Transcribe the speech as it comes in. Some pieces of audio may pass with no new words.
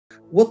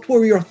what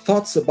were your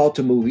thoughts about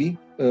the movie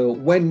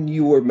when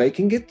you were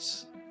making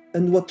it,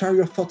 and what are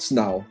your thoughts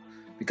now?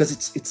 Because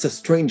it's a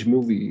strange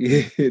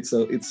movie. it's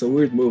a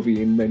weird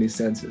movie in many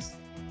senses.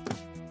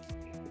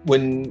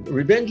 When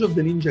Revenge of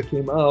the Ninja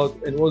came out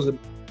and was a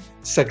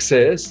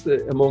success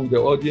among the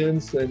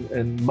audience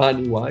and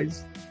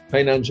money-wise,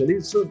 financially,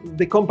 so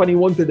the company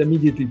wanted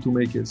immediately to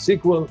make a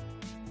sequel.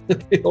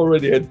 They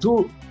already had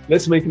 2.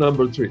 Let's make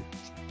number 3.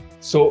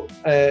 So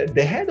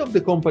the head of the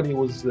company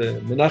was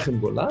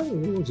Menachem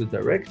Golan. He was a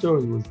director.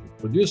 He was the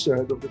producer,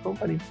 head of the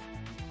company.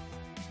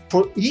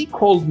 He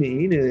called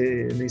me in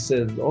and he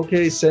said,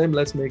 "Okay, Sam,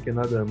 let's make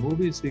another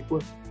movie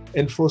sequel."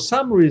 And for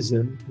some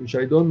reason, which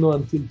I don't know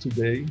until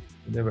today,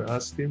 I never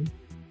asked him,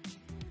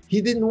 he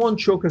didn't want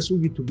Sho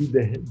Kosugi to be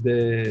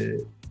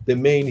the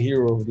main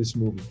hero of this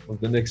movie, of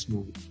the next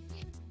movie.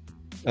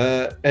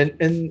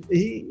 And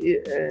he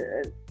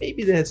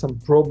maybe they had some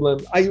problem.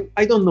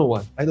 I don't know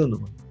what.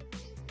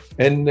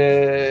 And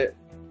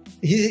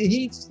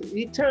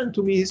he turned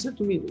to me. He said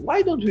to me,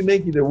 "Why don't we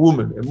make it a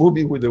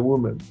movie with a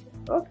woman?"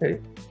 Okay,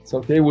 it's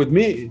okay with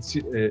me.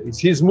 It's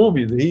his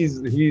movie.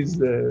 He's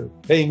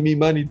paying me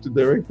money to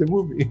direct the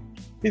movie.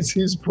 It's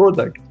his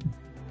product,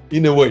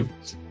 in a way.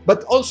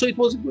 But also it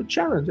was a good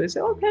challenge. I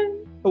said, okay,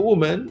 a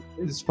woman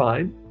is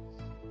fine.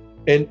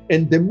 And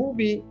the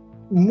movie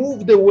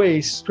moved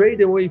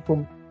straight away from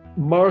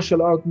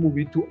martial art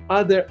movie to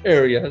other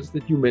areas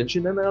that you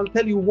mentioned. And I'll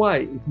tell you why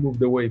it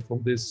moved away from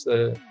this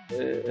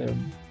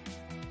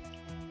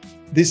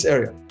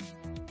area.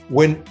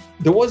 When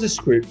there was a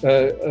script,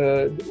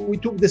 we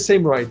took the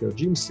same writer,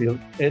 Jim Steele,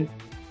 and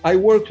I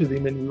worked with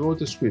him and we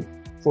wrote a script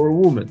for a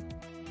woman.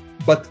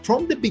 But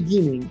from the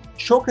beginning,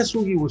 Sho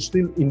Kosugi was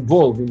still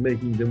involved in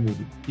making the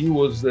movie. He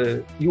was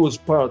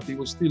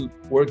still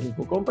working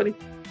for company.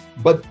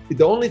 But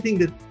the only thing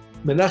that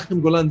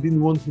Menachem Golan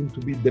didn't want him to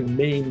be the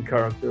main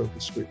character of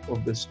the script,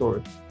 of the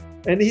story.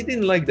 And he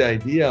didn't like the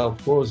idea,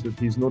 of course, that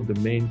he's not the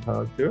main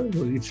character.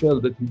 He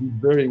felt that he did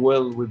very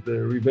well with the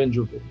Revenge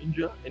of the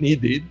Ninja, and he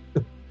did.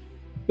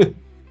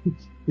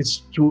 It's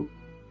true.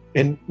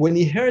 And when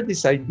he heard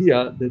this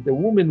idea that a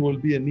woman will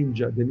be a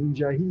ninja,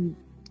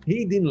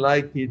 he didn't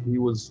like it. He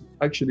was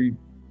actually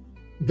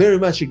very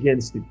much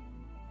against it.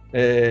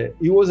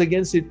 He was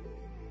against it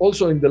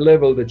also in the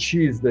level that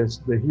she is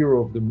the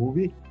hero of the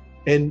movie.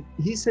 And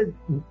he said,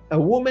 a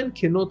woman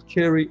cannot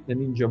carry a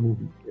ninja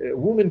movie. A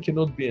woman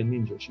cannot be a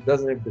ninja. She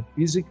doesn't have the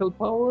physical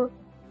power,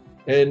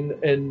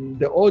 and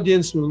the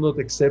audience will not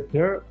accept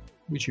her,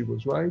 which he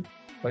was right,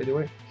 by the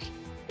way.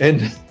 And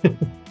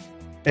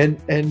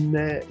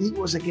he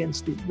was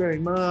against it very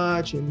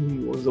much, and he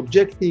was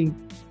objecting.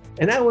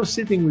 And I was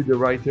sitting with the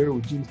writer,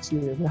 with Jim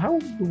Steele, and how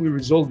do we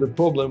resolve the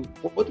problem?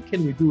 What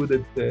can we do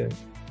that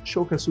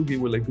Sho Kosugi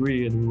will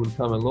agree and he will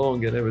come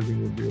along and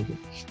everything will be okay?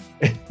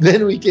 And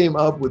then we came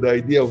up with the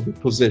idea of the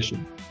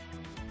possession.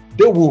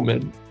 The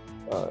woman,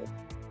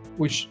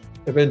 which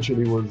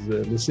eventually was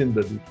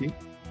Lucinda Dickey,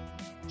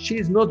 she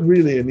is not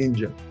really a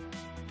ninja.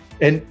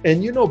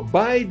 And you know,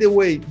 by the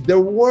way, there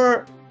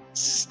were,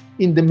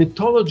 in the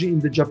mythology, in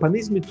the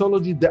Japanese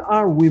mythology, there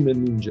are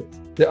women ninjas.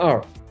 There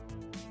are.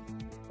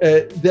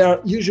 They are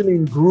usually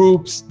in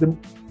groups.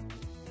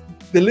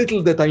 The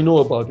little that I know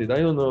about it, I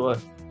don't know.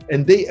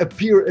 And they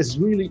appear as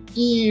really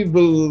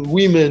evil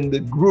women,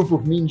 the group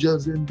of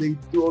ninjas, and they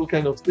do all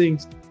kinds of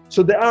things.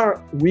 So there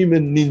are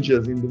women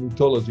ninjas in the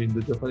mythology, in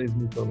the Japanese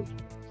mythology.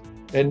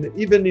 And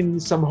even in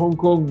some Hong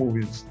Kong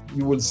movies,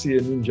 you will see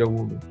a ninja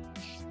woman.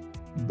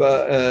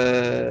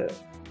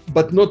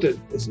 But not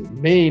as a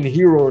main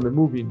hero in a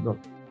movie, no.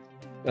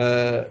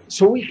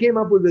 So we came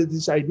up with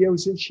this idea. We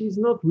said, she's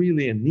not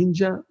really a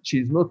ninja.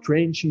 She's not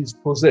trained. She's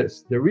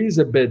possessed. There is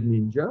a bad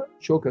ninja.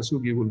 Sho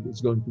Kosugi is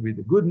going to be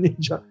the good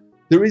ninja.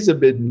 There is a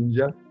bad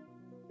ninja.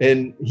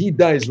 And he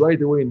dies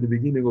right away in the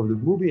beginning of the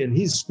movie. And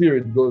his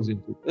spirit goes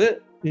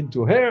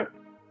into her.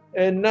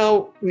 And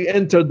now we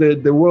enter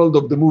the world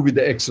of the movie,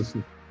 The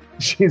Exorcist.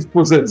 She's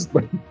possessed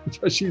by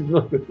ninja. She's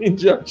not a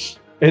ninja.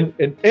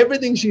 And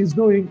everything she's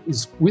doing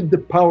is with the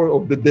power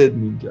of the dead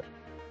ninja.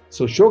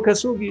 So Sho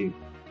Kosugi,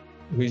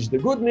 who is the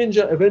good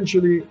ninja,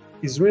 eventually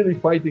is really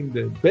fighting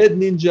the bad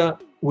ninja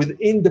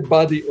within the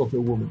body of a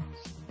woman.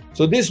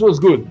 So this was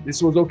good.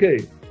 This was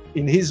okay.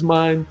 In his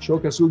mind, Sho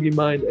Kosugi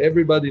mind,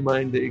 everybody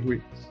mind, they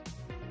agree.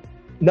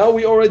 Now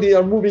we already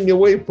are moving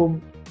away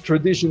from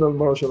traditional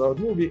martial art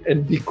movie.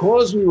 And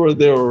because we were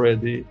there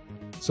already,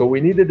 so we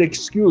needed an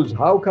excuse.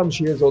 How come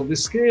she has all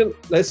this skill?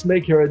 Let's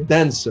make her a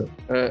dancer,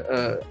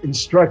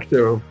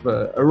 instructor of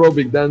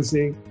aerobic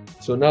dancing.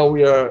 So now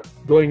we are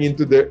going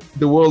into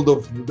the world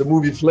of the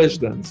movie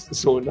Flashdance.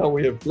 So now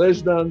we have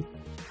Flashdance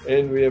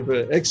and we have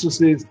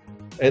Exorcist.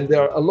 And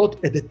there are a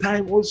lot. At the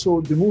time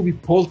also, the movie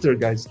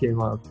Poltergeist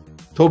came out.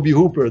 Toby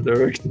Hooper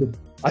directed.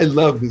 I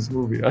love this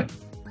movie.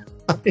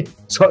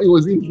 So I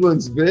was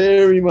influenced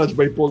very much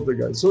by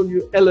Poltergeist. So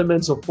you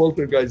elements of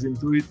Poltergeist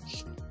into it.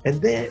 And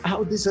then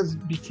how this has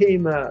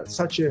became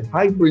such a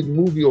hybrid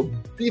movie of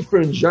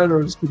different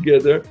genres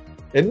together.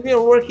 And we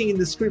are working in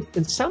the script.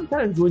 And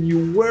sometimes when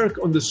you work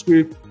on the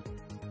script,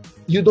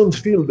 you don't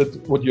feel that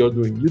what you're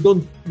doing.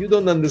 You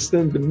don't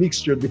understand the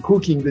mixture, the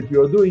cooking that you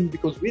are doing,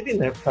 because we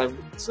didn't have time.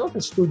 It's not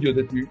a studio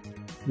that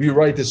we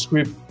write a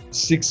script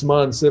 6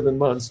 months, 7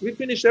 months. We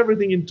finish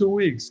everything in 2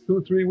 weeks,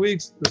 2-3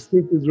 weeks. The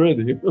script is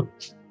ready. You know?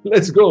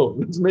 Let's go.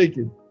 Let's make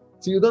it.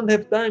 So you don't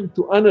have time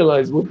to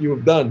analyze what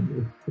you've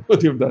done,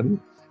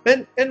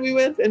 And we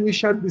went and we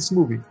shot this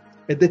movie.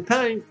 At the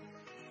time,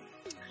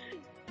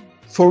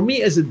 for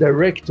me as a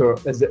director,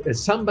 as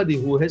somebody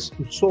who has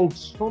to solve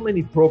so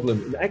many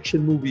problems in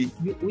action movie,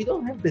 we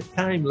don't have the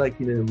time like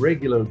in a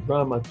regular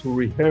drama to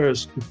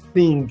rehearse, to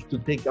think, to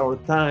take our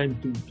time,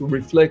 to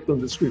reflect on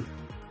the script.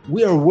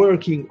 We are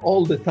working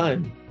all the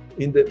time.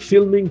 In the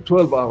filming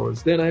 12 hours,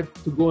 then I have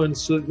to go and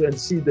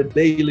see the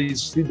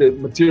dailies, see the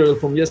material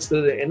from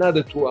yesterday,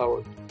 another 2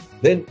 hours.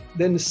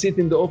 Then sit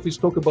in the office,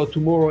 talk about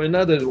tomorrow,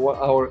 another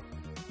hour.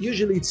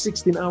 Usually it's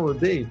 16-hour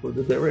day for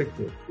the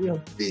director. We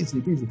are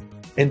busy.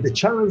 And the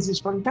challenge is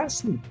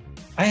fantastic.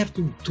 I have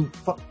to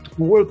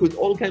work with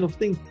all kind of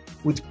things,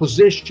 with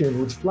possession,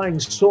 with flying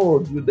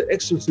swords, with the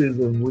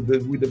exorcism, with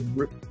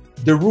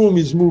the room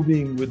is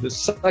moving, with the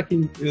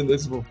sucking,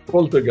 this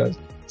poltergeist,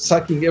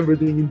 sucking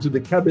everything into the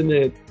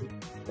cabinet,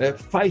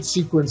 fight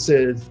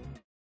sequences,